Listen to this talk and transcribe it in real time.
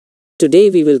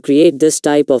Today we will create this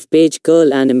type of page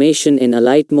curl animation in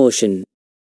Alight motion.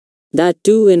 That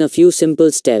too in a few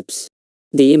simple steps.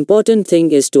 The important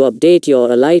thing is to update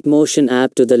your Alight motion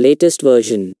app to the latest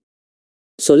version.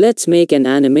 So let's make an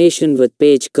animation with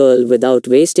page curl without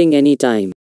wasting any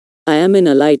time. I am in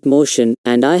Alight motion,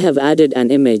 and I have added an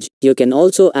image. You can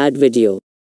also add video.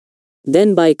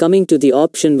 Then by coming to the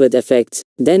option with effects,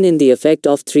 then in the effect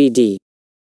of 3D.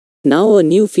 Now a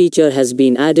new feature has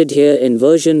been added here in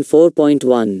version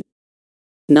 4.1.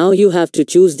 Now you have to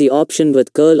choose the option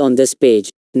with curl on this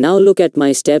page. Now look at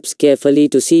my steps carefully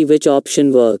to see which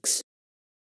option works.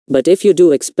 But if you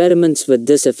do experiments with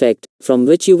this effect, from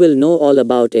which you will know all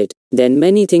about it, then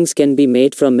many things can be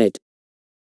made from it.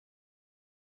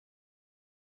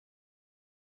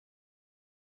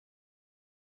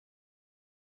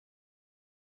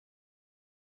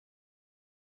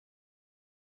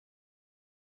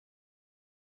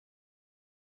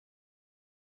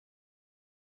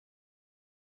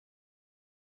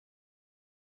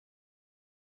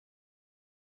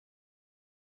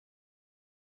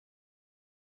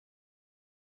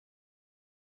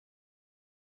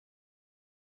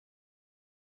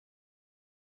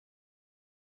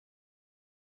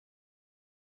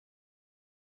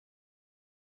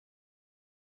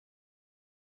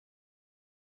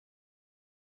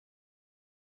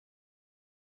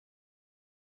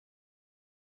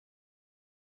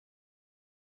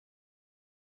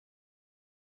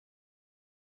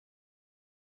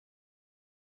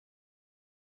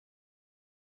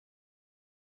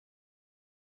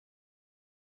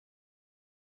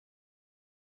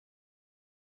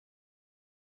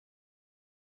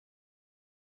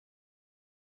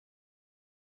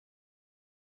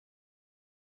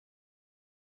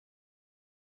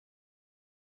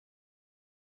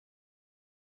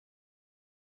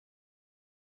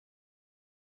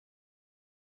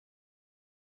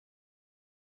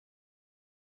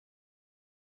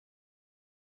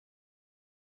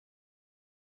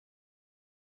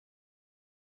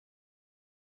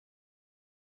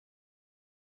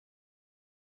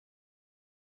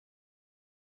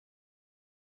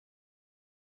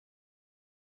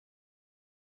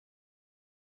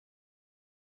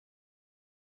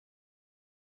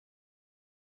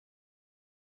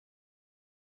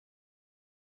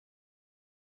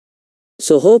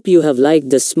 So hope you have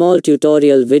liked this small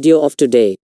tutorial video of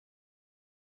today.